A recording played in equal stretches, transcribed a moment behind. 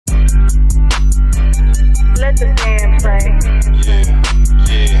Let the band play.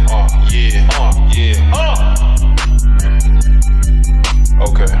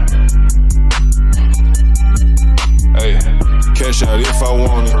 Okay. Hey, cash out if I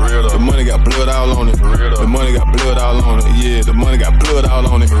want it. The money got blood all on it. The money got blood all on it. Yeah, the money got blood all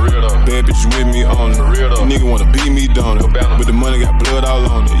on it. Bad bitch with me on it. Nigga wanna beat me down it. But the money got blood all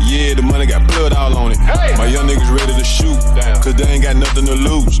on it. Yeah, the money got blood all on it. My young niggas ready to shoot, cause they ain't got nothing to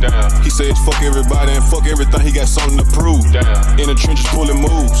lose. He says fuck everybody and fuck everything, he got something to prove. In the trenches pulling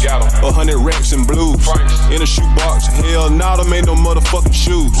moves, 100 racks and blues. In a shoebox, hell nah, them ain't no motherfucking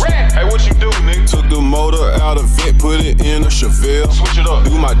shoes. Hey, what you do, nigga? Took the motor out of vet, put it in a Chevelle. Switch it up.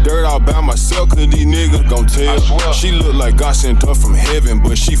 Do my dirt all by myself, cause these niggas gon' tell. She look like God sent her from heaven,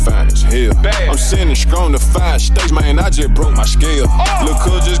 but she fine as hell. I'm sending strong to 5 states, man, I just broke my scale. Lil'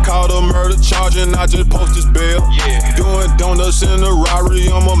 cuz just called a murder charge and I just post his bail. Doing donuts in the Rari,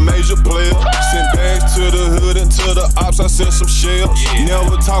 I'm a major player. Sent bags to the hood and to the ops, I sent some shells.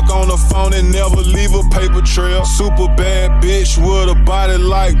 Never talk on the phone and never leave a paper trail. Super bad bitch with a body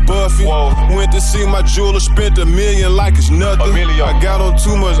like Buffy. Went to see my jeweler, spent $1 million like it's nothing. I got on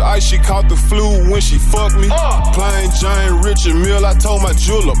too much ice, she caught the flu when she fucked me. Plain Jane, Richard Mill, I told my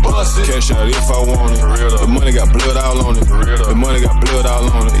jeweler, bust it. Cash out if I want it. The money got blood all on it. The money got blood all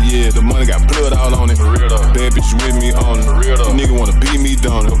on it. Yeah, the money got blood all on it. Bad bitch with me on it. Nigga wanna beat me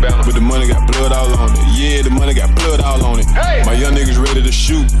down it. But the money got blood all on it. Yeah, the money got blood all on it. My young niggas ready to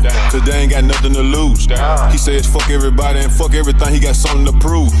shoot, cause they ain't got nothing to lose. He says fuck everybody and fuck everything, he got something to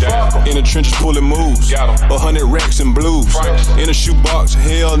prove. In the trenches pulling moves, 100 racks and blues. In a shoebox,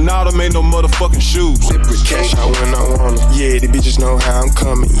 hell nah, them ain't no motherfucking shoes. Cash out when I want it. Yeah, these bitches know how I'm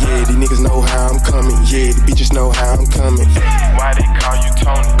coming. Yeah, these niggas know how I'm coming. Yeah, these bitches know how I'm coming. Why they call you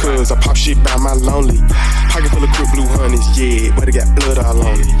Tony? Cause I pop shit by my lonely. Pocket full of quick blue honeys, yeah, but it got blood all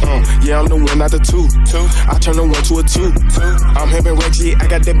on it. Yeah, I'm the one, not the two. I turn the 1 to a 2. I'm having racks, yeah, I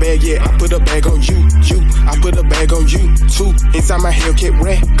got that bag, yeah. I put a bag on you. I put a bag on you, too. Inside my Hellcat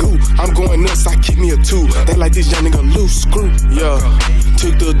rat goo. I'm going nuts, I kick me a 2. They like this young nigga loose screw, yeah.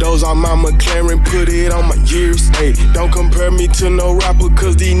 Took the doors on my McLaren, put it on my years, ayy. Don't compare me to no rapper,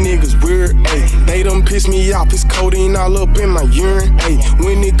 cause these niggas weird, ayy. They done piss me off, it's codeine all up in my urine, ayy.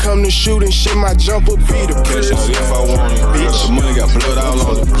 When it come to shooting shit, my jumper be the cash out if I want it. Bitch. The money got blood all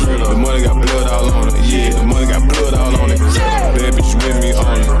on it. The money got blood all on it. Yeah, the money got blood all on it. Bad bitch with me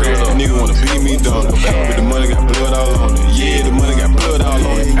on it. Nigga wanna beat me down it. But the money got blood all on it. Yeah, the money got blood all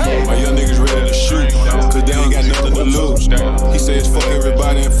on it. My young niggas ready to shoot, cause they ain't got nothing to lose. He says fuck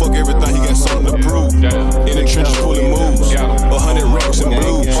everybody and fuck everything, he got something to prove. In the trenches pulling moves, 100 racks and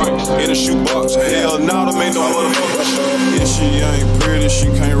blues. In a shoebox, hell nah, them ain't no motherfuckers. If she ain't pretty, she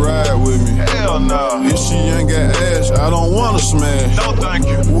can't ride with me. Hell nah. If she ain't got ass, I don't wanna smash. No thank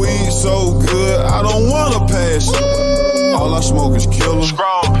you. Weed so good, I don't wanna pass it. All I smoke is killer.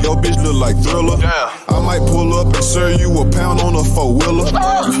 Yo bitch look like Thriller. I might pull up and serve you a pound on a 4-wheeler.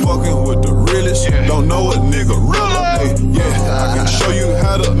 You fucking with the realest, don't know a nigga realer. Hey, yeah, I can show you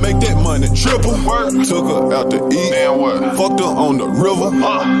how to make that money triple. Took her out to eat, fucked her on the river.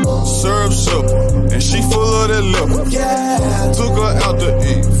 Served supper, and she full of that liquor. Took her out to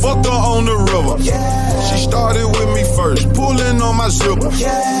eat, fucked her on the river. She started with me first, pulling on my zipper.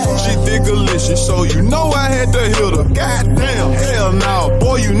 She thick delicious, so you know I had to hit her. Goddamn, hell nah,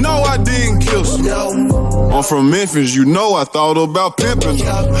 boy, you know I didn't kiss her. I'm from Memphis, you know I thought about pimping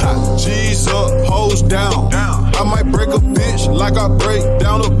her. G's up, hoes down. I might break a bitch like I break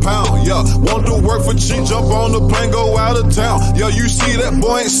down a pound. Yeah, want to work for cheap, jump on the plane, go out of town. Yeah, you see that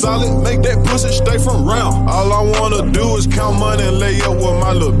boy ain't solid, make that pussy stay from round. All I wanna do is count money and lay up with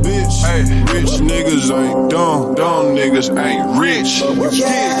my little bitch. Rich niggas ain't dumb, dumb niggas ain't rich.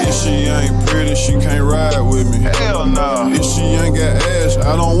 If she ain't pretty, she can't ride with me. Hell nah. If she ain't got ass,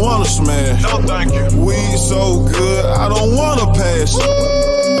 I don't wanna smash. No thank you. Weed so good, I don't wanna pass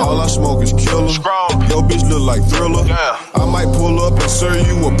it. All I smoke is killer. Yo bitch look like Thriller. I might pull up and serve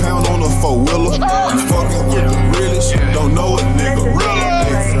you a pound on a 4-wheeler. You fucking with the realest, don't know a nigga realer.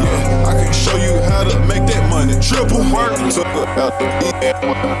 Yeah, I can show you how to make that money triple. Took her out to eat,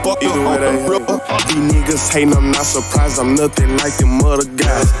 fucked her on the river. These niggas hating, I'm not surprised, I'm nothing like them other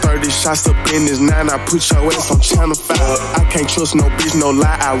guys. 30 shots up in this 9, I put your ass on Channel 5. I can't trust no bitch, no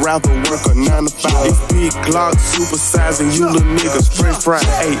lie, I'd rather work a 9 to 5. It's big Glock, supersizing, you little niggas french fry.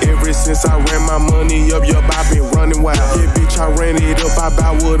 Hey, ever since I ran my money up, yup, I been running wild. Yeah, bitch, I ran it up, I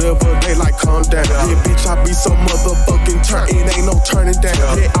buy whatever, they like calm down. Yeah, bitch, I be so motherfucking turn, it ain't no turning down.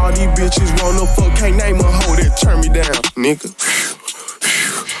 Yeah, all these bitches wanna fuck, can't name a hoe that turn me down, nigga.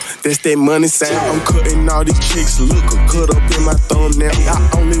 That's that money sound. I'm cutting all these chicks, look, cut up in my thumbnail. I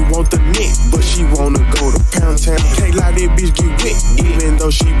only want the neck, but she wanna go to pound that bitch get wet, even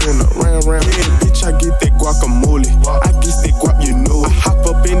though she been around. Yeah, bitch, I get that guacamole. I get that guap, you know it. I hop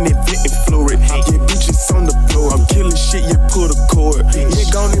up in that vet and floor it. Yeah, bitches on the floor. I'm killing shit, yeah, pull the cord. Yeah,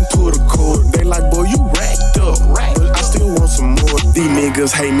 gone and pull the cord. They like, boy, you racked up. But I still want some more. These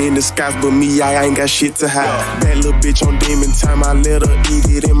niggas hating in the skies, but me, I ain't got shit to hide. That little bitch on demon time, I let her eat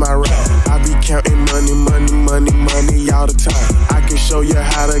it in my ride. I be counting money all the time. I can show you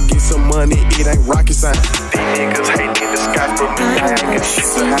how to get some money, it ain't rocket science. These niggas hating in the skies, but me, I ain't got shit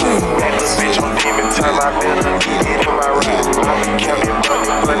to hide. That little bitch on demon time, I let her eat it in my ride. I be counting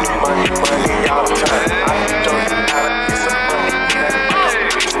money all the time. I can show you how to get some money,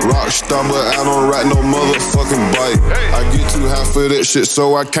 it ain't Rockstar, but I don't ride no motherfucking bike. I get too high for that shit,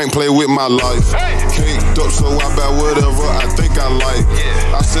 so I can't play with my life. Caked up, so I buy whatever I think I like.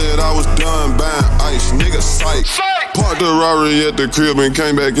 I said I was done buying ice, nigga, psych. Parked the Rari at the crib and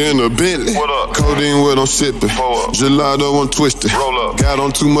came back in the Bentley. Codeine what I'm sipping, gelato I'm twisted. Got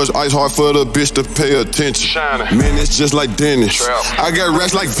on too much ice, hard for the bitch to pay attention. Man, it's just like Dennis. I got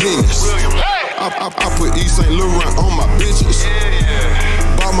racks like Venus. I put East St. Laurent on my bitches.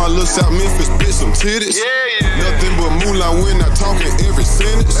 Bought my little South Memphis bitch some titties. Nothing but moonlight when I talking every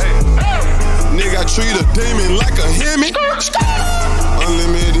sentence. Nigga, I treat a demon like a Hemi.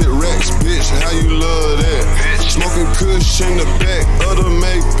 Unlimited racks, bitch, how you love that? Smoking kush in the back of the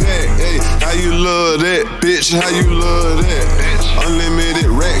Maybach. Hey, how you love that? Bitch, how you love that? Unlimited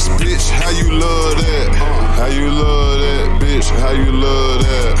racks, bitch, how you love that? How you love that? Bitch, how you love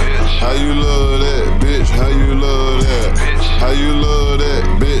that? How you love that? Bitch, how you love that? How you love that?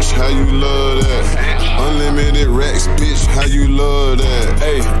 Bitch, how you love that? Unlimited racks, bitch, how you love that?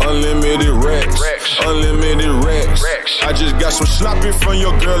 Hey, unlimited racks, unlimited racks. I just got some sloppy from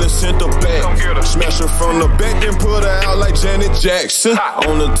your girl and sent her back. Smash her from the back and put her out like Janet Jackson.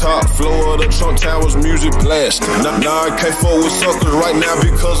 On the top floor of the Trump Towers, music blasting. Now I can't fuck with suckers right now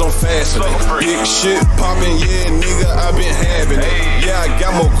because I'm fasting. Big shit popping, yeah, nigga, I been having it. Yeah, I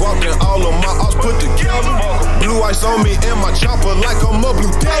got more guap than all of my ops put together. Blue ice on me and my chopper like I'm a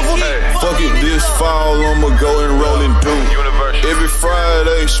blue devil. Fuck it, this fall I'ma go and roll and do. Every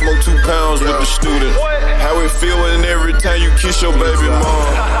Friday, smoke 2 pounds with the student. How it feel when every time you kiss your baby mom?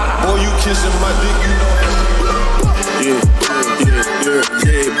 Boy, you kissing my dick, you know that. Yeah,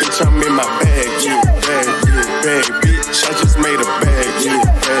 bitch, I'm in my bag, bag, bitch, I just made a bag,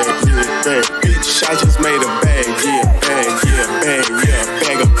 bag, bitch, I just made a bag,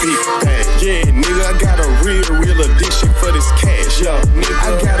 bag of big bag, yeah, nigga, I got a real addiction for this cash, yeah, nigga,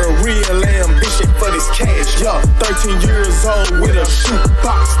 I got a real ambition for this cash, yeah, 13 years old with a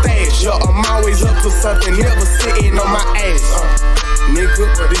shoebox stash, yeah, I'm always up to something, never sitting on my ass,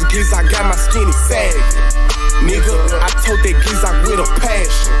 nigga, this giz I got my skinny sag. Nigga, I told that Gizak with a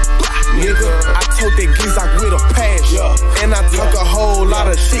passion. Nigga, I told that Gizak with a passion. And I talk a whole lot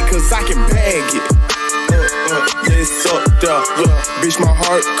of shit cause I can bag it. It's up there, bitch, my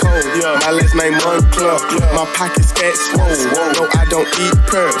heart cold, my last name unclear, my pockets fat swole, no, I don't eat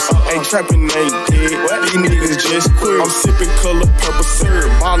pearls, ain't trapping, ain't dead, these niggas just queer, I'm sipping color purple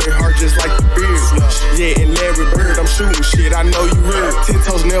syrup, ballin' hard just like the beard, yeah, and Larry Bird, I'm shooting shit, I know you heard, 10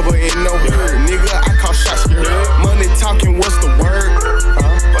 toes never in no hurt, nigga, I call shots, you heard, money talking, what's the word,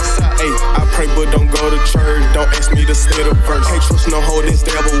 hey, I pray but don't go to church, don't ask me to say the verse, can't trust no hoe, this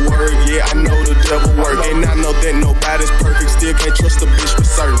devil word, yeah, I know the devil word, and I know that nobody's perfect, still can't trust a bitch for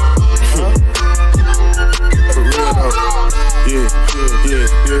certain. For real though. Yeah,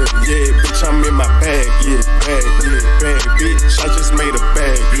 bitch, I'm in my bag, bag, bitch, I just made a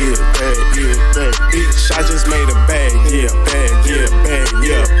bag, bag, bitch, I just made a bag, bag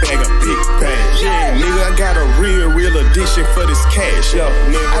of big bag. Yeah, nigga, I got a real addiction for this cash, yo.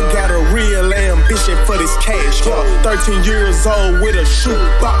 I got a real ambition for this cash, yo. 13 years old with a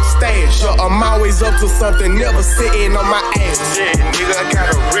shoebox stash, yo. I'm always up to something, never sitting on my ass. Yeah, nigga, I got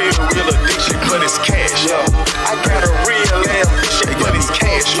a real addiction for this cash, yo. I got a real ambition for this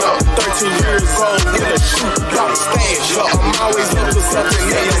cash, yo. 13 years old with a shoebox stash, yo. I'm always up to something,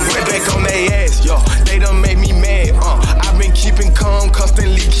 never went back on they ass, yo. They done made me mad, I've been keeping calm,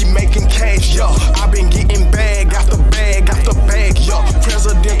 constantly keep making cash, yo. I've been getting bag after bag after bag, yo.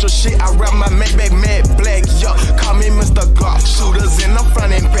 Presidential shit, I wrap my Maybach mad black, yo. Call me Mr. Glock, shooters in the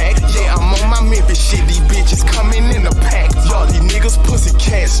front and back. Yeah, I'm on my Memphis shit, these bitches coming in the pack. Yo, these niggas pussy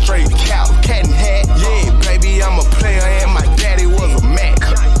cat, straight cow, cat and hat. Yeah, baby, I'm a player and my daddy was a Mac.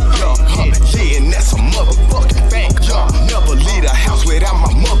 Yo, yeah, and that's a motherfucking fact. Yo, never leave the house without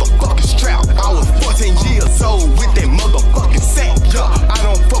my motherfucking strap. I was 14 years old with that motherfucking sack. Yo, I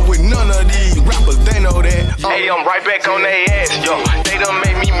don't fuck with none of these rappers, they know that. Hey, I'm right back on their ass, yo. They done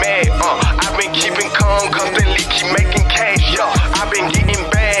made me mad, I've been keeping calm, constantly keep making cash.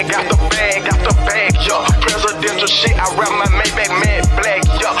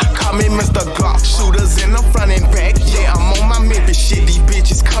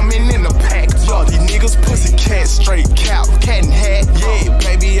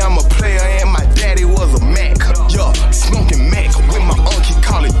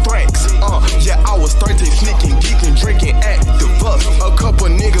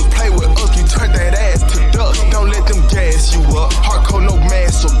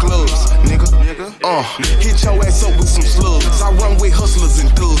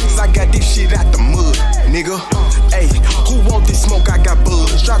 cuz I got this shit out the mud, nigga. Ayy, who want this smoke? I got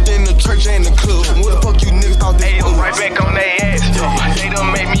buzz. Dropped in the church and the club. What the fuck you niggas thought this was? Right back on they ass, they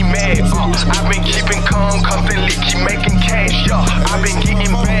done made me mad. I've been keeping calm, constantly keep making cash, I've been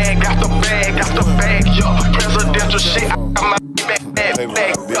getting bag, got the bag, Presidential shit, I got my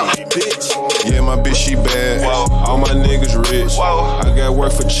bag, Yeah, my bitch, she bad. All my niggas rich. I got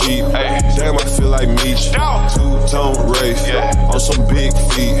work for cheap. Damn, I feel like Meech. Two-tone Wraith. On some big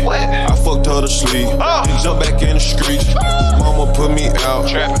feet. I fucked her to sleep. Then jump back in the streets. Mama put me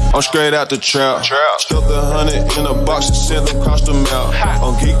out. I'm straight out the trap. Stuffed 100 in a box and sent them across the mouth.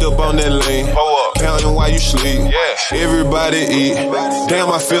 I'm geeked up on that lane. Counting while you sleep. Everybody eat. Damn,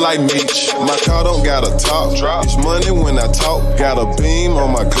 I feel like Meech. My car don't got a top. It's money when I talk. Got a beam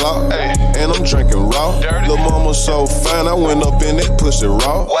on my clock. And I'm drinking raw. Lil' mama so fine, I went up in that pussy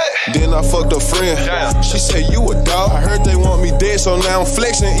raw. Then I fucked a friend. She said, you a dog. I heard they want me dead, so now I'm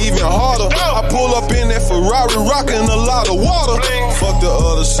flexing even harder. I pull up in that Ferrari, rocking a lot of water. Fuck the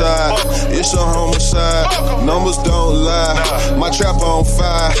other side, it's a homicide. Numbers don't lie, my trap on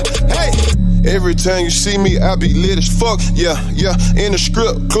fire. Hey! Every time you see me, I be lit as fuck. Yeah, in the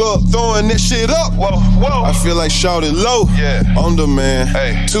strip club, throwing that shit up. I feel like shouting low. I'm the man.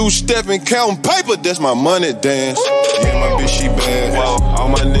 Two-stepping, counting paper, that's my money dance. Yeah, my bitch, she bad. All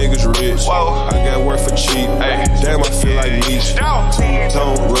my niggas rich. I got work for cheap. Damn, I feel like Meech.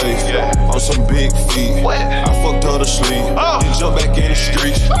 Two-tone Wraith. On some big feet. I fucked her to sleep. Then jump back in the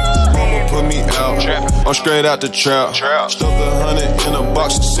streets. Mama put me out. I'm straight out the trap. Stuffed 100 in a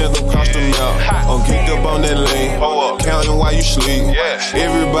box and sent them across the mouth. I'm geeked up on that lane. Counting while you sleep.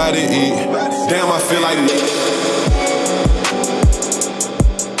 Everybody eat. Damn, I feel like me.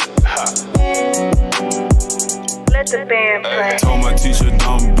 Let the band play. Told my teacher,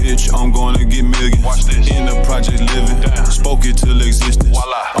 dumb bitch, I'm gonna get millions. Watch this. In the project living. Spoke it till existence.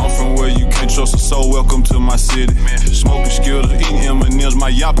 I'm from where you can't trust us, so welcome to my city. Memphis. Smoking Skittles, eating M&M's,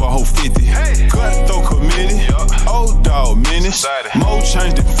 my yappa hoe 50. Cutthroat committee, old dog menace. More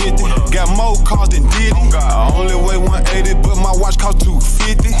change than 50, got more cars than Diddy. I only weigh 180, but my watch cost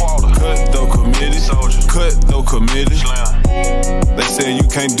 250. Cutthroat committee, Cutthroat committee. They said you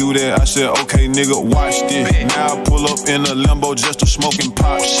can't do that, I said okay nigga, watch this. Now I pull up in a limbo just to smoking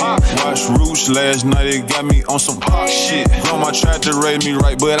pop shit. Watch Roaches last night, it got me on some pop shit. Grandma tried to raise me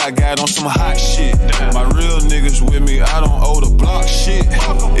right, but I got on some hot shit. My real niggas with me, I don't owe the block shit.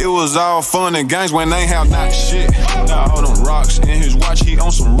 It was all fun and games when they have not shit. Now all them rocks in his watch, he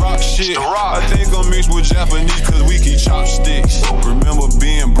on some rock shit. I think I'm mixed with Japanese cause we keep chopsticks. Remember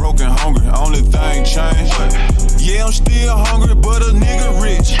being broke and hungry, only thing changed. Yeah, I'm still hungry, but a nigga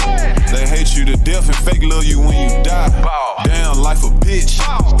rich. They hate you to death and fake love you when you die. Damn, life a bitch.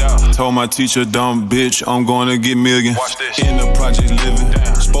 Told my teacher, dumb bitch, I'm gonna get millions. In the project living,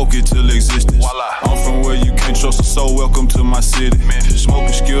 spoke it till existence. I'm from where you can't trust us, so welcome to my city.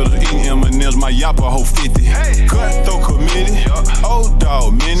 Smoking Skittles, eating M&M's, my yappa hoe 50. Cutthroat committee, old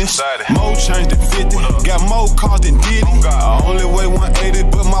dog menace. More change than 50, got more cars than Diddy. I only weigh 180,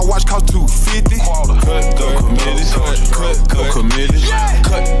 but my watch cost 250. Cutthroat committee, Cutthroat committee.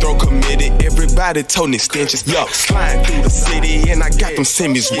 Cutthroat committee, everybody told extensions. Sliding through the city and I got them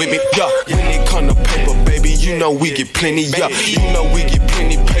semis with me. When it come to paper, baby, you know we get plenty. You know we get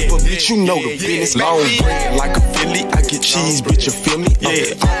plenty paper, bitch, you know the business. Long bread like a Philly, I get cheese, bitch, you feel me?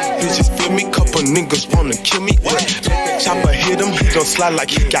 Bitches feel me, couple niggas wanna kill me. Chopper hit him, he gon' slide like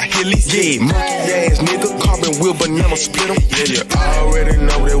he got hillies. Monkey ass nigga, carbon wheel, banana split him. You already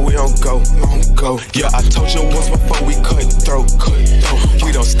know that we don't go. I told you once before we cutthroat.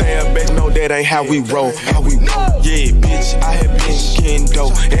 We don't stand back, no, that ain't how we roll. Yeah, bitch, I had been getting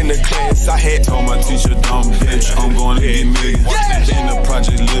dope. In the class, I had told my teacher, dumb bitch, I'm gonna get millions. In the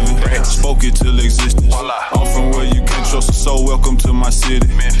project living, spoke it till existence. I'm from where you can't trust us, so welcome to my city.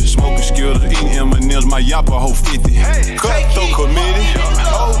 Smoking Skittles, eating M&M's, my yappa hoe 50. Cutthroat committee,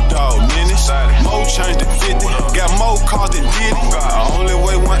 old dog menace. More change than 50, got more cars than Diddy. I only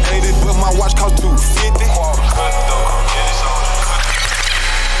weigh 180, but my watch cost 250. Cutthroat committee.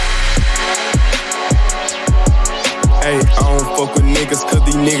 Hey, I don't fuck with niggas cause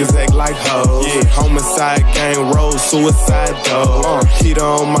these niggas act like hoes. Homicide, gang roll, suicide though. Heater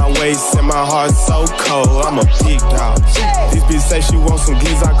on my waist and my heart so cold. I'm a big dog. This bitch say she wants some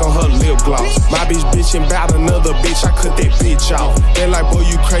Glizzock on her lip gloss. My bitch bitchin' bout another bitch, I cut that bitch off. They like, boy,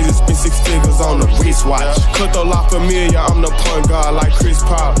 you crazy, spend 6 figures on a wristwatch. Cutthroat La Familia, I'm the point guard like Chris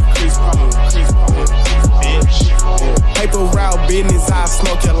Paul. Bitch. Paper route business, I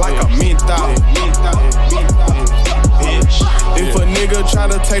smoke it like a menthol. If a nigga nigga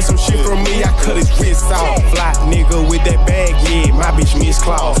tryna take some shit from me, I cut his wrist off. Fly nigga with that bag, yeah, my bitch Miss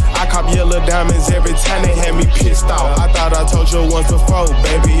Claus. I cop yellow diamonds every time they had me pissed off. I thought I told you once before,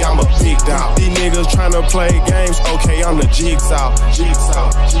 baby, I'm a big dog. These niggas tryna play games, okay, I'm the Jigsaw.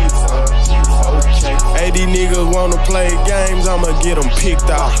 Okay. Hey, these niggas wanna play games, I'ma get them picked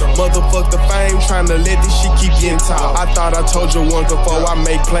off. Motherfuck the fame, tryna let this shit keep getting tall. I thought I told you once before, I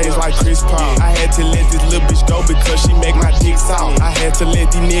make plays like Chris Paul. I had to let this little bitch go because she make my dick soft. I had to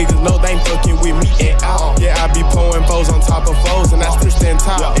let these niggas know they ain't fucking with me at all. Yeah, I be pouring foes on top of foes, and I still stand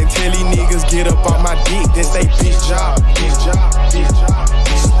tall. Until these niggas get up on my dick, that's they bitch job.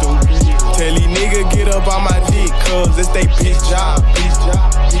 Stupid. Tell these niggas get up on my dick, cause it's they bitch job.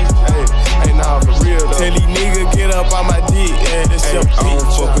 Hey, nah, for real though. Tell these niggas get up on my dick, yeah, that's your bitch. I don't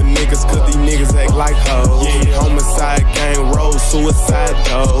fuck with niggas cause these niggas act like hoes. Yeah, homicide, gang roll, suicide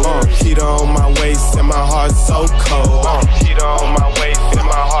though. Heater on my waist and my heart so cold. Heater on my waist and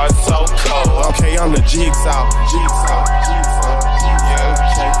my heart so cold. Okay, I'm the Jigsaw.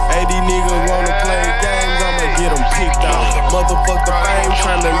 Hey, these niggas wanna play games, I'ma get them picked out. Motherfuck the fame,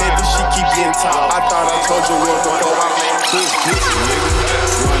 tryna let this shit keep getting tall. I thought I told you once before, I made this bitch, nigga.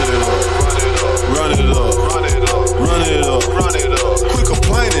 Run it up. Quit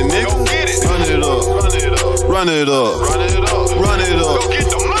complaining, nigga. Run it up. Run it up. Go get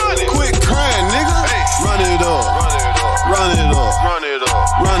the money. Quit crying, nigga. Run it up.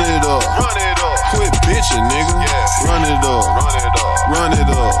 Quit bitching, nigga. Run it up.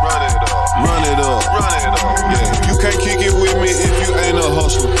 Yeah. You can't kick it with me if you ain't a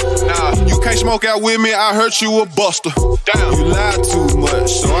hustler. Nah. You can't smoke out with me, I hurt you a buster. Damn. You lie too much,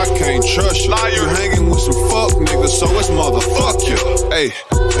 so I can't trust you. You hanging with some fuck niggas, so it's motherfuck you. Hey,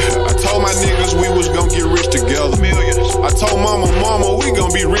 I told my niggas we was gonna get rich together. Millions. I told mama, we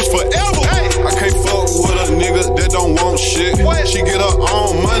gonna be rich forever. Hey. I can't fuck with a nigga that don't want shit. What? She get her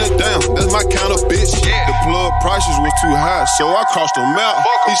own money down, that's my kind of bitch. Yeah. The plug prices was too high, so I crossed them out.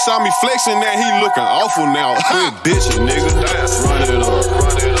 He saw me flexing that he looking awful now. Quit bitching, nigga.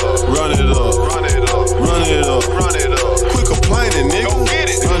 Run it up. Quit complaining, nigga. Go get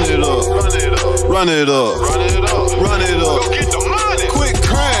it. Run it up. Go get the money. Quit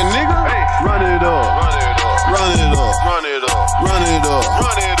crying, nigga. Hey. Run it up.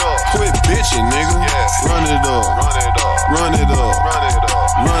 Quit bitching, nigga. Yeah. Run it up.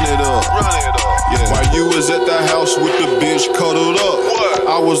 Yeah. While you was at the house with the bitch cuddled up, what?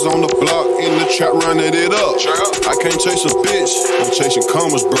 I was on the block in the trap running it up. I can't chase a bitch, I'm chasing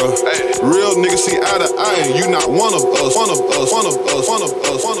commas, bro. Hey. Real niggas see eye to eye, and you not one of us.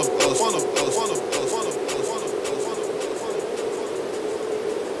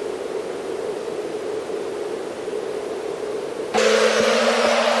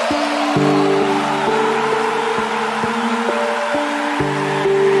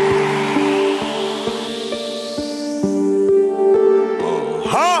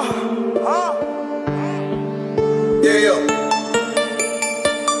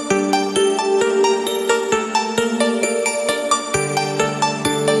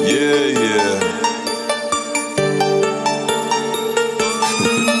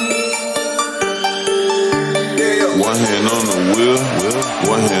 One hand on the wheel,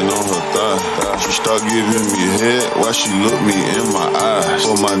 one hand on her thigh. She start giving me head while she look me in my eyes.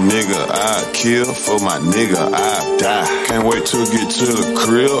 For my nigga, I kill. For my nigga, I die. Can't wait to get to the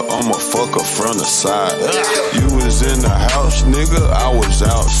crib. I'ma fuck her from the side. You was in the house, nigga, I was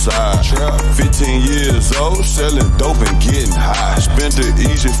outside. 15 years old, selling dope and getting high. Spent the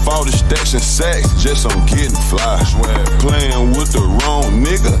easy 40 stacks and sacks just on getting fly. Playing with the wrong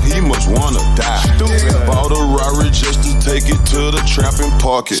nigga, he must wanna die. Bought a Rari just to take it to the trap and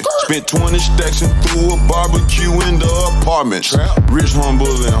park it. Spent 20 stacks and threw a barbecue in the apartment. Rich,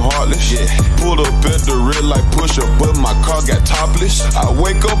 humble, and heartless. Pulled up at the red light pusher, but my car got topless. I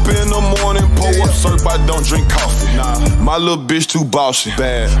wake up in the morning, pour up syrup, I don't drink coffee. My little bitch too bossy.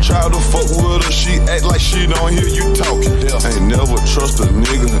 Bad. Try to fuck with her, she act like she don't hear you talking. Ain't never trust a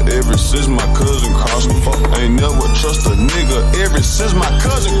nigga ever since my cousin crossed me. Ain't never trust a nigga ever since my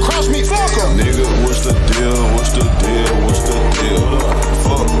cousin crossed me. Fuck him. Nigga, what's the deal? What's the deal? What's the deal?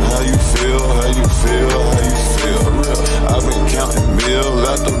 Fuck, how you feel? How you feel? How you feel? I've been counting meal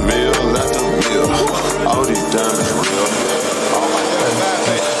after meal after meal. All these diamonds real.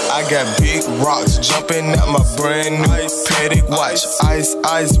 I got big rocks jumping at my brand new Patek watch. Ice,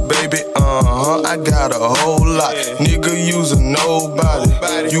 ice, baby, I got a whole lot. Nigga, you's a nobody.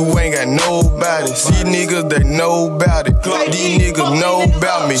 You ain't got nobody. See niggas, they know about it. These niggas know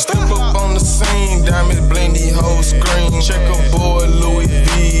about me. Step up on the scene, diamonds blend these whole screen. Check a boy, Louis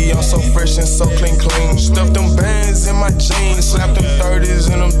V, I'm so fresh and so clean. Stuff them bands in my jeans. Slap them 30s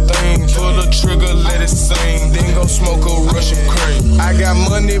and them things. Pull the trigger, let it sing. Then go smoke a Russian cream. I got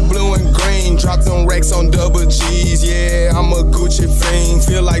money blue and green. Drop them racks on double G's. Yeah, I'm a Gucci fiend.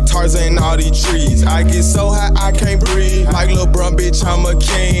 Feel like Tarzan all these trees. I get so high I can't breathe. Like LeBron, bitch, I'm a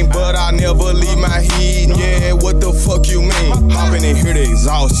king. But I never leave my heat. Yeah, what the fuck you mean? Hoppin' in here to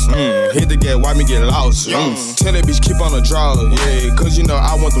exhaust. Hit the gas, why me get lost? Tell that bitch keep on the draw. Yeah, cause you know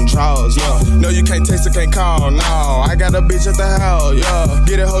I want them draws. Yeah, no, you can't text or can't call. No, I got a bitch at the house. Yeah,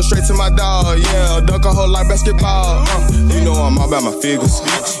 get a hoe straight to my dog. Yeah, dunk a hoe like basketball. You know I'm all about my figures.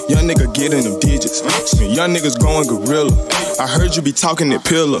 Young nigga get in them digits. Young niggas going gorilla. I heard you be talking that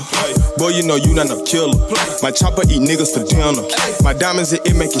pillar. Boy, you know you not no killer. My chopper eat niggas for dinner. My diamonds,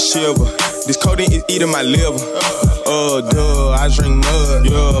 it make you shiver. This codeine is eating my liver. Duh, I drink mud.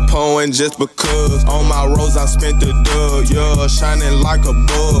 Yeah, pouring just because. On my rose, I spent the dub. Yeah, shining like a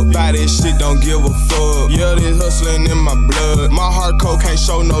bug. Buy this shit, don't give a fuck. Yeah, this hustling in my blood. My heart cold can't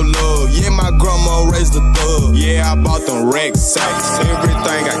show no love. Yeah, my grandma raised the thug. Yeah, I bought them rack sacks.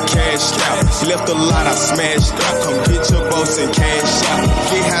 Everything I cashed out. Left a lot, I smashed out. Come get your boats and cash out.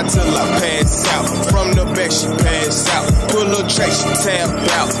 Get high till I pass out. From the back, she passed out. Pull a track, she tapped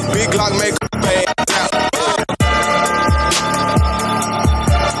out. Big Glock make her pass out.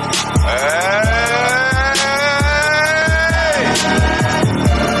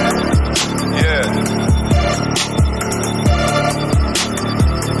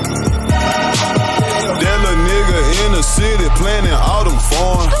 City planning all them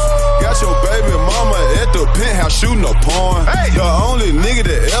foreign. Got your baby mama at the penthouse shooting a porn. The only nigga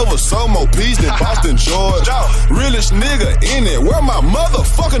that ever sold more peas than Boston George. Realest nigga in it, where my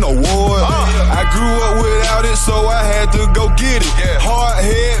motherfucking award. I grew up without it, so I had to go get it. Hard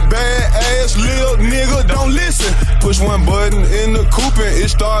head, bad ass, lil nigga, don't listen. Push one button in the coupe and it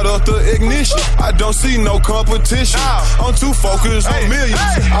start up the ignition. I don't see no competition. I'm too focused on millions.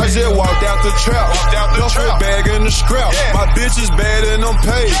 I just walked out the trap. Duffel bag in the scrap. My bitch is bad and I'm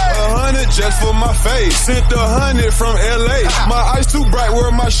paid. 100 just for my face. Sent 100 from LA. My eyes too bright,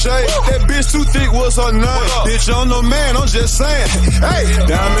 where my shade? That bitch too thick, what's her name? Bitch, I'm no man, I'm just saying. Hey,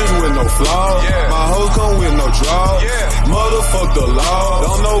 diamonds with no flaws. My hoes come with no draw. Motherfuck the law.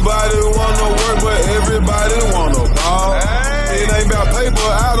 Don't nobody wanna work, but everybody wanna ball. It ain't about paper,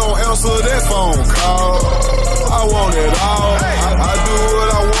 I don't answer that phone call. I want it all. I do what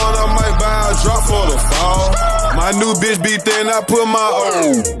I want, I might buy a drop for the fall. My new bitch be thin, I put my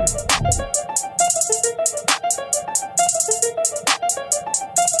own.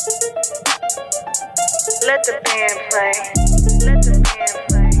 Let the band play. Let the band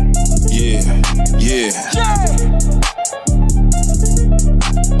play. Yeah.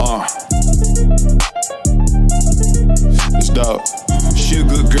 It's dope. She a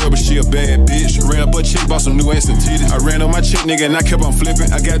good girl, but she a bad bitch. Ran up a chick, bought some new ass and titties. I ran on my chick, nigga, and I kept on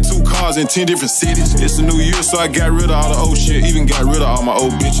flipping. I got 2 cars in 10 different cities. It's a new year, so I got rid of all the old shit. Even got rid of all my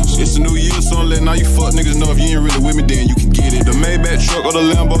old bitches. It's a new year, so I'm letting all you fuck niggas know if you ain't really with me, then you can get it. The Maybach truck or the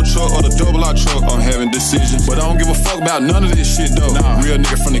Lambo truck or the double R truck, I'm having decisions. But I don't give a fuck about none of this shit, though. Nah, real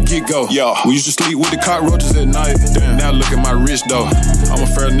nigga from the get-go. Yo, we used to sleep with the cockroaches at night. Damn, now look at my wrist, though. I'm a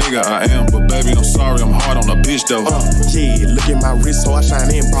fair nigga, I am. But baby, I'm sorry, I'm hard on a bitch, though. Yeah, look at my wrist, so I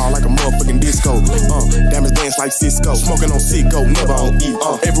shine in ball like a motherfucking disco. Diamonds dance like Cisco. Smoking on Sicko, never on E.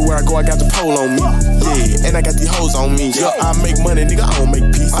 Everywhere I go, I got the pole on me. Yeah, and I got these hoes on me. Yeah, I make money, nigga, I don't make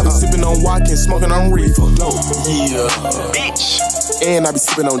peace. I be sipping on Watkins, smoking on reefer. Yeah, bitch. And I be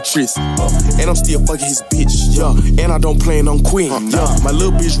sipping on Tris. And I'm still fucking his bitch. Yeah, and I don't plan on quitting. Yeah, my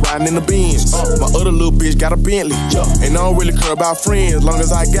little bitch riding in the Benz. My other little bitch got a Bentley. Yeah, and I don't really care about friends, long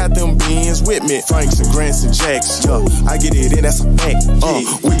as I got them Benz with me. Franks and Grants and Jacks. Yeah, I get it in, that's a fact.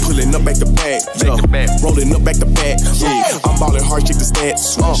 We pulling up back to back. Yeah, rolling up back to back. Yeah, I'm ballin' hard, check the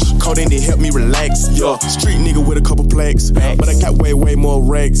stats. Codeine to help me relax. Yeah, street nigga with a couple plaques, but I got way more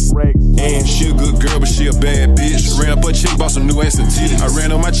racks. And she a good girl, but she a bad bitch. Ran up a chick, bought some new ass and titties. I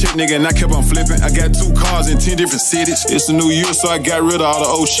ran on my chick, nigga, and I kept on flipping. I got 2 cars in 10 different cities. It's a new year, so I got rid of all the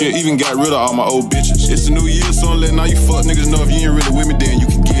old shit. Even got rid of all my old bitches. It's a new year, so I'm letting all you fuck niggas know if you ain't really with me, then you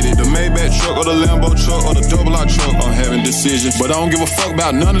can get it. The Maybach truck or the Lambo truck or the double R truck, I'm having decisions. But I don't give a fuck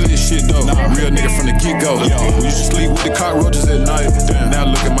about none of this shit, though. Nah, real nigga from the get-go. We used to sleep with the cockroaches at night. Damn, now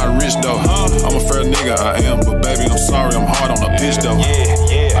look at my wrist, though. I'm a fair nigga, I am. But baby, I'm sorry, I'm hard on a bitch, though.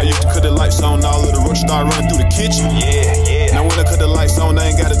 I used to cut the lights on, all of the roaches start running through the kitchen. Now when I cut the lights on, I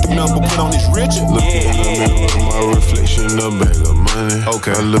ain't gotta do nothing but put on these riches. Look at my reflection, a bag of money. money.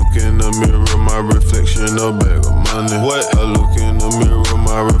 Okay. I look in the mirror, my reflection, a bag of money. What? I look in the mirror,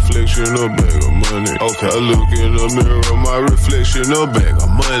 my reflection, a bag of money. Okay. I look in the mirror, my reflection, a bag of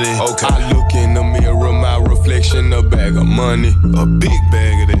money. Okay. I look in the mirror, my reflection, a bag of money. A big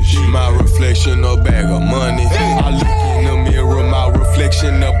bag of that shit. My reflection, a bag of money. Hey. I look in the mirror, my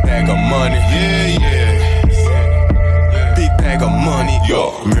reflection, a bag of money. Yeah. Big bag of money.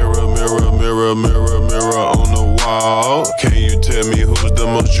 Yo. Mirror, mirror, mirror, mirror, mirror on the wall. Can you tell me who's the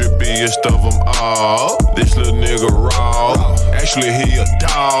most drippiest of them all? This little nigga raw. Actually, he a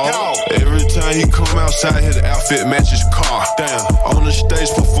dog. Every time he come outside, his outfit matches car. Damn. On the stage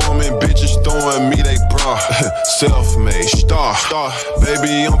performing, bitches throwing me they bra. Self-made star.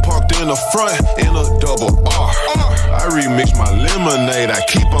 Baby, I'm parked in the front in a double R. I remix my lemonade, I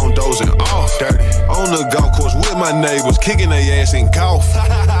keep on dozing off. Dirty. On the golf course with my neighbors, kicking their ass in golf.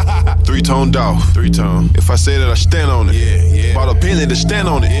 3-tone Dolph, 3-tone. If I say that, I stand on it. Yeah. Bought a Bentley to stand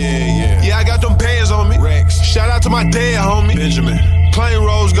on it. Yeah, I got them bands on me. Rex. Shout out to my dad, homie. Benjamin. Plain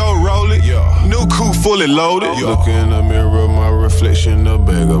rolls, go roll it. Yeah. New coupe fully loaded. Look in the mirror, my reflection, a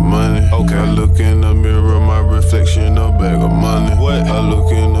bag of money. Okay. I look in the mirror, my reflection, a bag of money. What? I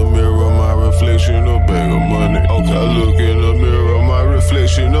look in the mirror, my reflection, a bag of money. Okay. I look in the mirror, my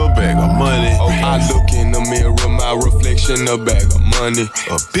reflection, a bag of money. Okay. I look in the mirror, my reflection, a bag of money.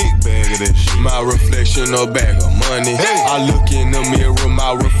 A big bag of that shit. My reflection, a bag of money. Hey. I look in the mirror,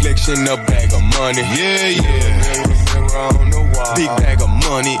 my reflection, a bag of money. Yeah. Mirror on the wall. Big bag of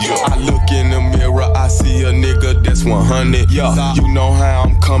money. I look in the mirror, I see a nigga that's 100. Yeah, you know how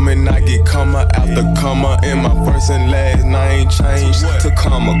I'm coming, I get comma after comma, and my first and last name changed to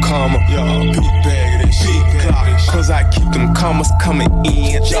comma. Yeah, big bag of that shit. Cause I keep them commas coming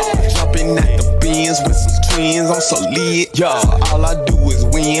in. Jumping at the bins with some twins, I'm so lit. Yeah, all I do is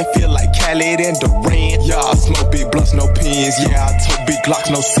win, feel like Khaled and Durant. Yeah, I smoke big blunts, no pins. Yeah, I tote big Glocks,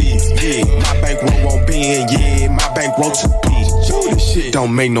 no seeds. Yeah, my bankroll won't bend. Yeah, my bankroll too big. This shit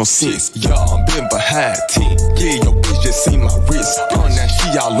don't make no sense. Yeah, I'm been behind 10. Yeah, your bitch just seen my wrist. Now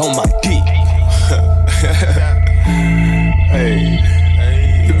she all on my dick. Hey,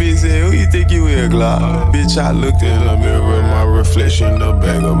 the bitch said, who you think you is, Glock? Bitch, I looked in the mirror, my reflection, a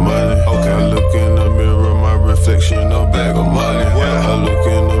bag of money. Okay, I look in the mirror, my reflection, a bag of money. I look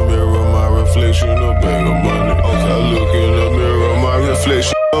in the mirror, my reflection, a bag of money. Okay, I look in the mirror, my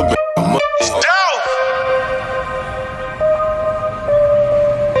reflection, a bag of money.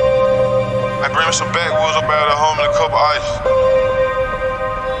 Some backwoods up out of home and a cup of ice.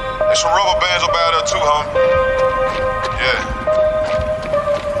 There's some rubber bands up out there too, homie. Yeah.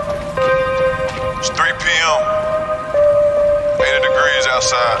 It's 3 p.m. 80 degrees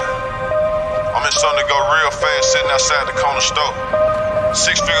outside. I'm in something to go real fast sitting outside the corner store.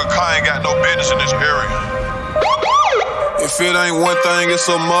 6-figure car ain't got no business in this area. If it ain't one thing, it's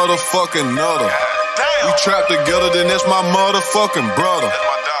a motherfucking another. We trapped together, then that's my motherfucking brother.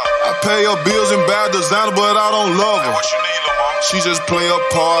 I pay her bills and buy designer, but I don't love her. What you need, little mama? She just play a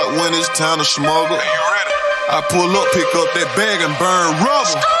part when it's time to smuggle. Hey, you ready? I pull up, pick up that bag and burn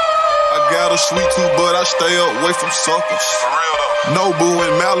rubber. I got a sweet tooth, but I stay away from suckers. For real though. Nobu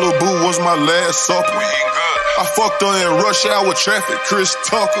and Malibu was my last supper. We eating good. I fucked her in rush hour traffic, Chris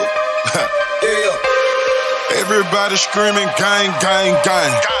Tucker. Yeah. Everybody screaming gang, gang,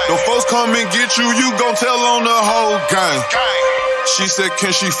 gang. The folks come and get you, you gon' tell on the whole gang. She said,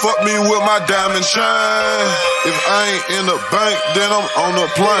 can she fuck me with my diamond chain? If I ain't in the bank, then I'm on the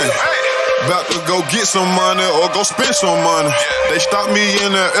plane. About to go get some money or go spend some money. They stopped me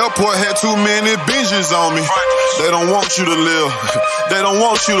in the airport, had too many binges on me. They don't want you to live. They don't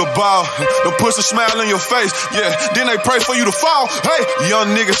want you to ball. Them pussy smile in your face. Yeah, then they pray for you to fall. Hey,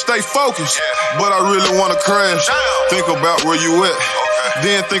 young nigga, stay focused. But I really wanna crash. Think about where you at.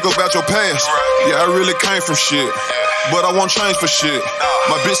 Then think about your past. Yeah, I really came from shit. But I won't change for shit.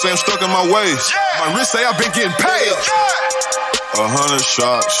 My bitch say I'm stuck in my ways. My wrist say I've been getting paid. 100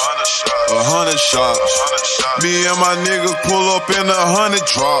 shots. 100 shots. Me and my niggas pull up in 100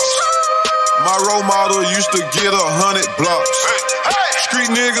 drops. My role model used to get 100 blocks.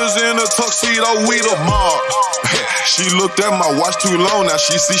 Street niggas in a tuxedo, we the mob. She looked at my watch too long, now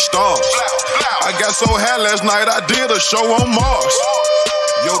she see stars. I got so high last night, I did a show on Mars.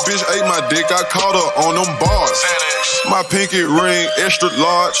 Yo, bitch ate my dick, I caught her on them bars. My pinky ring, extra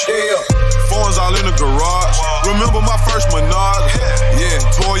large. Phones all in the garage. Remember my first Menard? Yeah,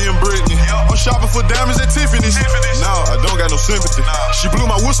 Toy and Britney. I'm shopping for diamonds at Tiffany's. Nah, I don't got no sympathy. She blew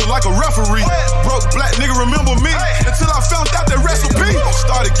my whistle like a referee. Broke black nigga, remember me? Until I found out that recipe.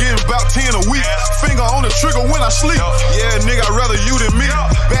 Started getting about 10 a week. Finger on the trigger when I sleep. Yeah, nigga, I'd rather you than me.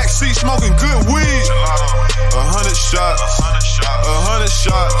 Backseat smoking good weed. 100 shots.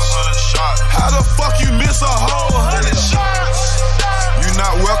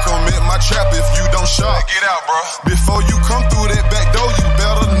 Before you come through that back door, you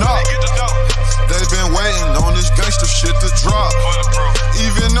better knock. They been waiting on this gangster shit to drop.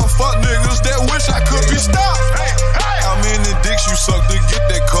 Even them fuck niggas that wish I could be stopped. How many dicks you suck to get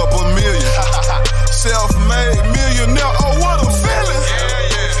that couple million? Self-made millionaire, oh what a feeling.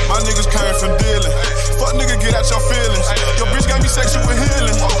 My niggas came from dealing. Fuck nigga, get out your feelings. Your bitch got me sexual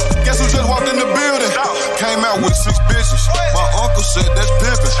healing. Guess who just walked in the building? Came out with 6 bitches. My uncle said that's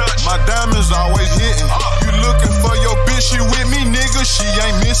pimpin'. My diamonds always hitting. You looking for your bitch, she with me, nigga, she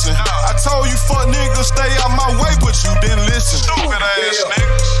ain't missing. I told you fuck niggas stay out my way, but you didn't listen. Stupid ass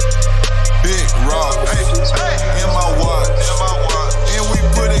niggas. Big rock in my watch. And we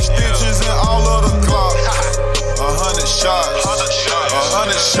put extensions in all of the Glock. 100 shots.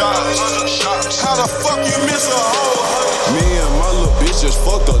 100 shots. How the fuck you miss a whole 100? Me and my little bitch just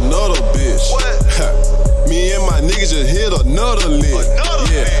fucked another bitch. Me and my niggas just hit another lick.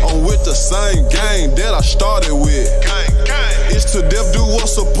 I'm with the same gang that I started with. It's to death do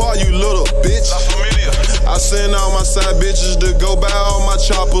us apart, you little bitch. I send all my side bitches to go buy all my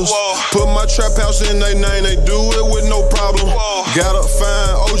choppers. Put my trap house in they name, they do it with no problem. Got a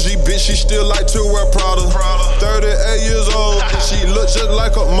fine OG bitch, she still like to wear Prada. 38 years old, and she look just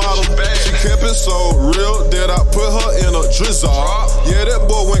like a model. She kept it so real that I put her in a drizzle. Yeah, that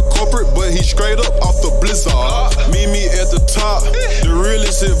boy went corporate, but he straight up off the blizzard. Meet me at the top. The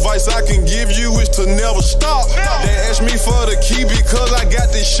realest advice I can give you is to never stop. They ask me for the key because I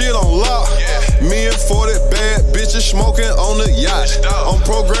got this shit on lock. Me and 40 bad bitches smoking on the yacht. I'm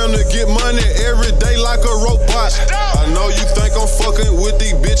programmed to get money every day like a robot. I know you think I'm fucking with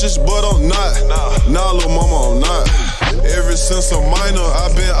these bitches, but I'm not. Nah, little mama, I'm not. Ever since I'm minor,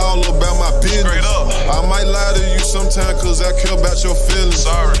 I've been all about my business. I might lie to you sometime cause I care about your feelings.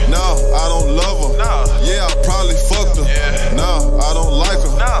 No, I don't love her. Yeah, I probably fucked her. No, I don't like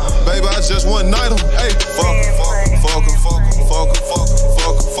her. Baby, I just one night her. Hey, fuck her, fuck her, fuck her, fuck her, fuck her,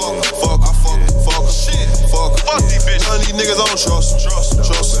 fuck her, fuck her, fuck her, fuck her, shit, fuck her. Fuck these bitches. None of these niggas I don't trust.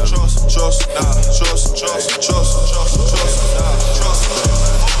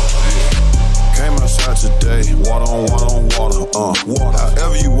 Came outside today, water on water,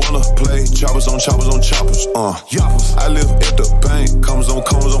 However you wanna play, choppers on choppers, I live at the bank, commas on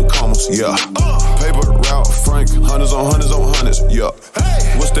commas, yeah. Paper route, Frank, hundreds on hundreds, yeah.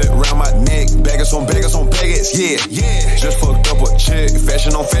 What's that round my neck? Baggers on baggers, yeah. Just fucked up a check,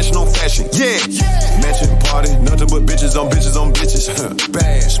 fashion on fashion, yeah. Mansion party, nothing but bitches on bitches,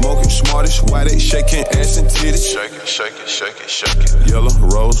 bad, smoking smartest, why they shaking ass and titties? Shake it. Yellow,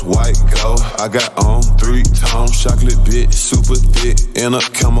 rose, white, gold. I got on 3 tones, chocolate bit, super thick, in a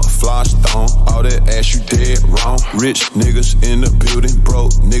camouflage thong. All that ass, you dead wrong. Rich niggas in the building,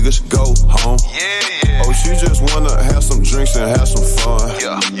 broke niggas go home. Yeah. Oh, she just wanna have some drinks and have some fun.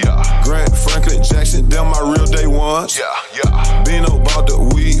 Yeah. Grant Franklin Jackson, them my real day ones. Yeah. Bino bought the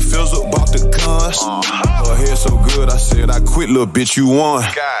weed, Fizzle bought the guns. Her hair so good, I said I quit, little bitch, you won.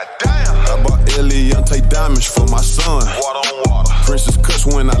 God damn. I bought Eliante diamonds for my son. Water on water. Princess cuss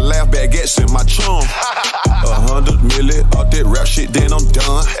when I laugh, baguettes in my chum. 100 million off that rap shit, then I'm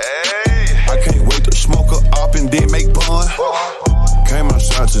done. I can't wait to smoke her up and then make bun. Came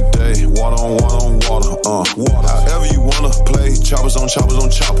outside today, water on water, However you wanna play, choppers on choppers,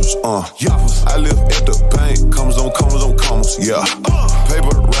 I live at the bank, commas on commas, yeah.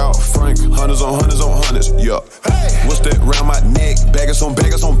 Paper route, Frank, hundreds on hundreds, yeah. What's that round my neck? Baggers on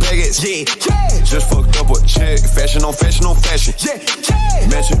baggers, yeah. Just fucked up a check, fashion on fashion, yeah.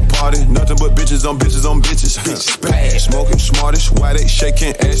 Mansion party, nothing but bitches on bitches, bad, smoking smartest, why they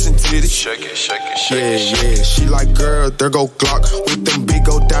shaking ass and titties? Shake it. Yeah. She like, girl, there go Glock with them big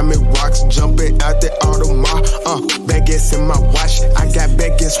old diamond rocks, jumping out the Audemars. Baguettes in my watch, I got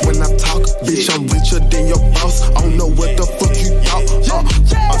baguettes when I talk. Bitch, I'm richer than your boss. I don't know what the fuck you thought.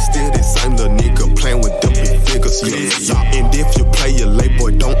 I'm still the same little nigga playing with them big figures. Yeah. And if you play your late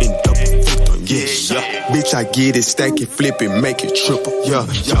boy, don't end up victim. Yeah. Bitch, I get it, stack it, flip it, make it triple. Yeah.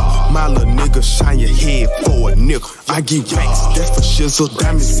 My little nigga, shine your head for a nickel. I get racks, that's for shizzle.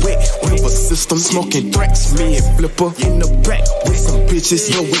 Diamonds wet, river system, smoking threats. Me and Flipper in the back with some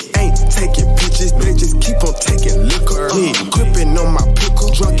bitches. No, we ain't taking pictures, they just keep on taking liquor. Yeah, gripping on my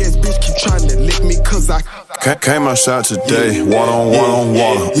pickle. Drunk ass bitch keep trying to lick me cause I came outside today, water on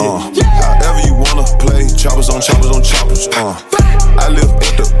water, However you wanna play, choppers on choppers, I live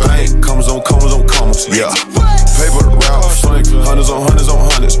at the bank, commas on commas, yeah. Paper route, Frank, hundreds on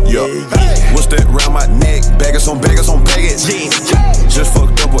hundreds, yeah. What's that round my neck? Baggers on baggers, yeah. Just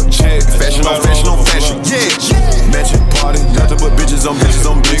fucked up a check, fashion on fashion, yeah. Mansion party, nothing but bitches on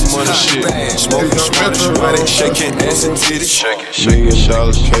big money. funny shit. Smoking smoke, why they shaking ass and titties. $1 million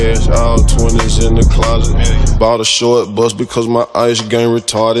cash, all 20s in the closet. Bought a short bus because my ice game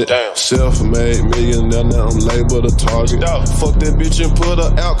retarded. Self-made millionaire, now I'm labeled a target. Fuck that bitch and put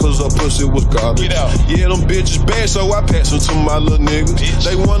her out cause her pussy was garbage. Yeah, them bitches bad, so I pass them to my little niggas.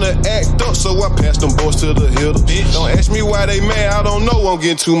 They wanna act up, so I pass them boys to the hitter. Don't ask me why they mad, I don't know, I'm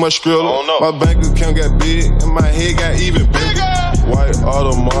getting too much skrilla. My bank account got big, and my head got even bigger. White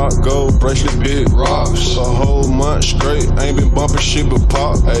Audemars, gold bracelet, big rocks. A whole month straight, ain't been bumping shit but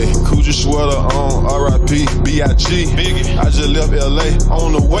pop. Ayy, Coochie sweater on, R.I.P. B.I.G. I just left L.A.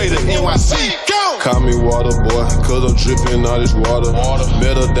 on the way to NYC. Call me water boy, cause I'm dripping all this water.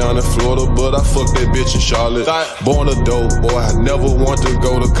 Met her down in Florida, but I fucked that bitch in Charlotte. Born a dope boy, I never want to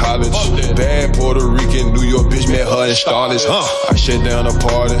go to college. Bad Puerto Rican, New York bitch, met her in Starlets. I shut down the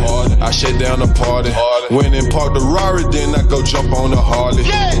party, I shut down the party. Went and parked the Rari, then I go jump on the Harley.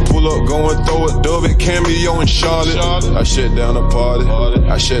 Pull up, go and throw a dub at Cameo in Charlotte. I shut down the party,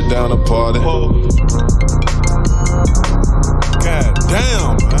 I shut down the party. God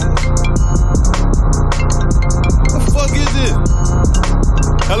damn, man. What is it?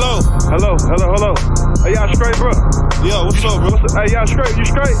 Hello? Hello. Hey, y'all straight, bro? Yo, what's up, bro? Hey, y'all straight? You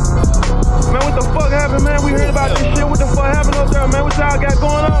straight? Man, what the fuck happened, man? We heard about this shit. What the fuck happened up there, man? What y'all got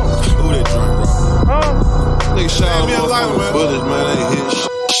going on? Who they drink, bro? Huh? Nigga shot me a light, man. Bullets, man. They hit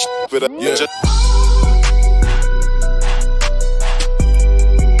shit. Yeah.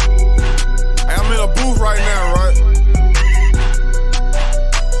 Hey, I'm in a booth right now, right?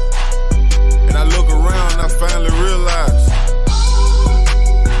 And I look around and I finally realize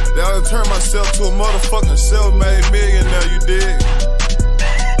that I turned myself to a motherfucking self-made millionaire, you dig?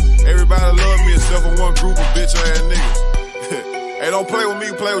 Everybody love me except for one group of bitch-ass niggas. Hey, don't play with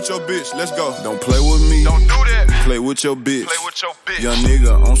me, play with your bitch. Let's go. Don't play with me. Don't do that. Play with your bitch. Play with your bitch. Young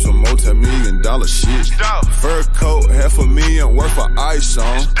nigga on some multi-million-dollar shit. Fur coat, $500,000 worth of ice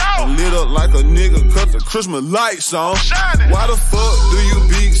on. I'm lit up like a nigga, cut the Christmas lights on. Why the fuck do you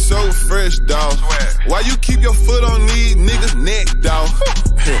be so fresh, dawg? Why you keep your foot on these niggas' neck, dawg?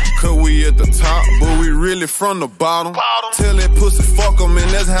 Cause we at the top, but we really from the bottom. Tell that pussy fuck 'em, and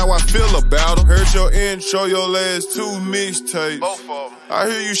that's how I feel about 'em. Heard your intro, your last 2 mixtapes. I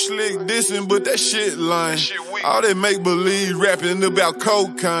hear you slick dissing, but that shit lame. All that make-believe rapping about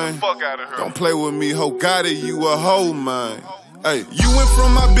cocaine. Fuck out of here. Don't play with me, ho, got it, you a hoe, man. Hey, you went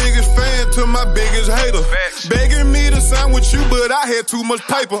from my biggest fan to my biggest hater. Begging me to sign with you, but I had too much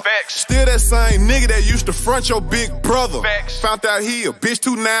paper. Still that same nigga that used to front your big brother. Found out he a bitch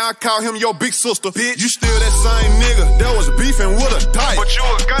too, now I call him your big sister. Bitch, you still that same nigga that was beefing with a dyke. But you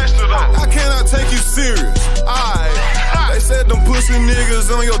a gangster though. I cannot take you serious. They said them pussy niggas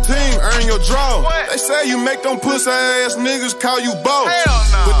on your team earn your draw. They say you make them pussy ass niggas call you boss.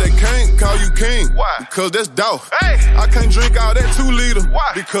 But they can't call you king. Why? Because that's Dolph. I can't drink all that 2 liter.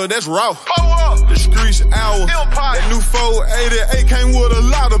 Why? Because that's raw. The streets hour. That new 488 came with a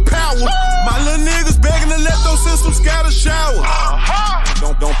lot of power. My little niggas begging to let those systems scatter shower.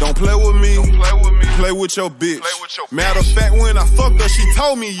 Don't play with me. Play with your bitch. Matter of fact, when I fucked her, she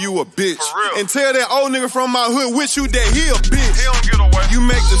told me you a bitch. And tell that old nigga from my hood with you that he a bitch. He don't get away. You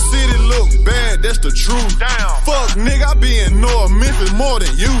make the city look bad, that's the truth. Fuck nigga, I be in Norf, Memphis more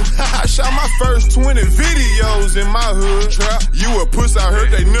than you. I shot my first 20 videos in my hood. Trap, you a puss, I heard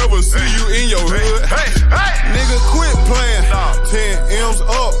they never see you in your hood. Nigga, quit playing. 10 M's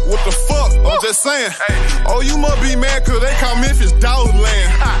up, what the fuck? I'm just saying. Oh, you must be mad cause they call Memphis Dogland.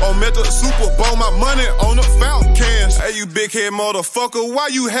 I'm at the Super Bowl, my money on the fountain cans. Hey, you big head motherfucker, why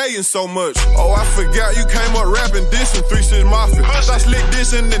you hating so much? Oh, I forgot you came up rapping, dissing 3 6 Mafia. I slick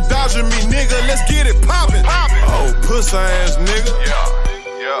dissing and dodging me, nigga, let's get it poppin'. Oh, pussy ass nigga.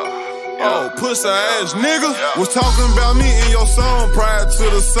 Oh, pussy ass nigga. Was talking about me in your song prior to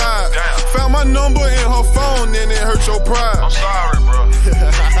the side. Found my number in her phone and it hurt your pride. I'm sorry, bro.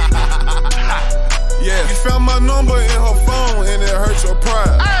 Yeah, you found my number in her phone and it hurt your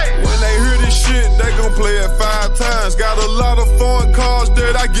pride. When they hear this shit, they gon' play it 5 times. Got a lot of foreign cars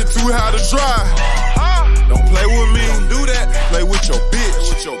that I get too high to drive. Don't play with me. Don't do that. Play with your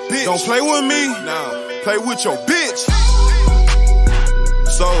bitch. Don't play with me. Nah, play with your bitch.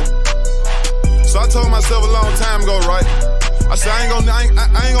 So I told myself a long time ago, right? I said I ain't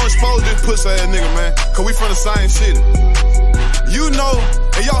gonna expose this pussy ass nigga, man. Cause we from the same city. You know,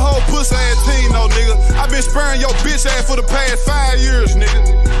 and your whole pussy ass team know, nigga. I been sparing your bitch ass for the past 5 years, nigga.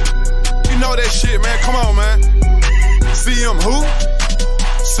 You know that shit, man. Come on, man. CM who?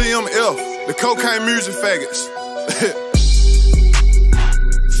 CMF, the cocaine music faggots.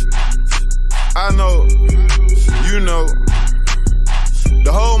 I know, you know,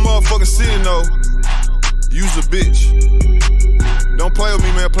 the whole motherfucker. know, you's a bitch. Don't play with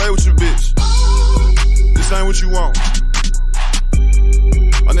me, man. Play with your bitch. This ain't what you want.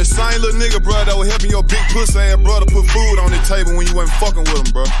 On that same little nigga, bro, that was helping your big pussy ass brother put food on the table when you wasn't fucking with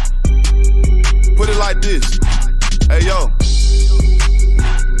him, bro. Put it like this. Hey, yo.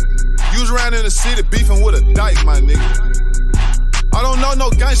 You was around in the city beefing with a dyke, my nigga. I don't know no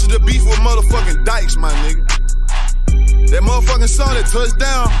gangster to beef with motherfucking dykes, my nigga. That motherfucking song that touched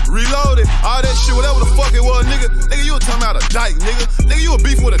down, reloaded, all that shit, whatever the fuck it was, nigga. Nigga, you was talking about a dyke, nigga. Nigga, you a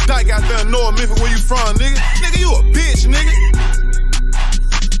beef with a dyke out there in North Memphis, where you from, nigga. Nigga, you a bitch, nigga.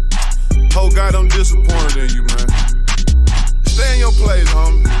 Whole God, I'm disappointed in you, man. Stay in your place,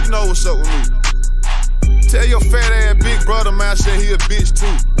 homie. You know what's up with me. Tell your fat ass big brother, man, I said he a bitch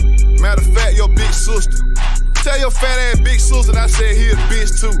too. Matter of fact, your big sister. Tell your fat ass big sister that I said he a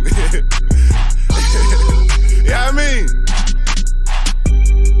bitch too. Yeah, I mean.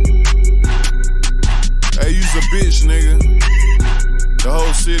 Hey, you's a bitch, nigga. The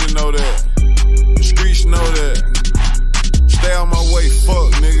whole city know that. The streets know that. Stay on my way,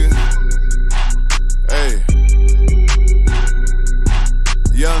 fuck, nigga. Hey.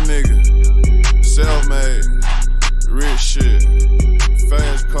 Young nigga. Self-made.